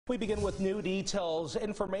We begin with new details.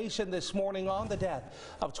 Information this morning on the death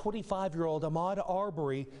of 25-year-old Ahmaud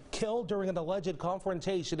Arbery, killed during an alleged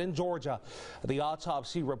confrontation in Georgia. The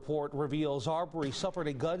autopsy report reveals Arbery suffered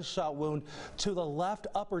a gunshot wound to the left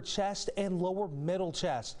upper chest and lower middle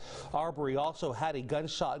chest. Arbery also had a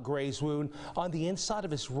gunshot graze wound on the inside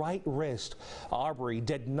of his right wrist. Arbery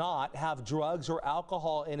did not have drugs or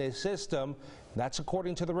alcohol in his system. That's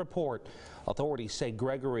according to the report. Authorities say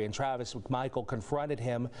Gregory and Travis McMichael confronted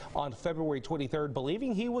him on February 23rd,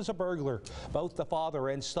 believing he was a burglar. Both the father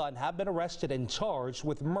and son have been arrested and charged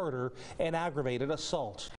with murder and aggravated assault.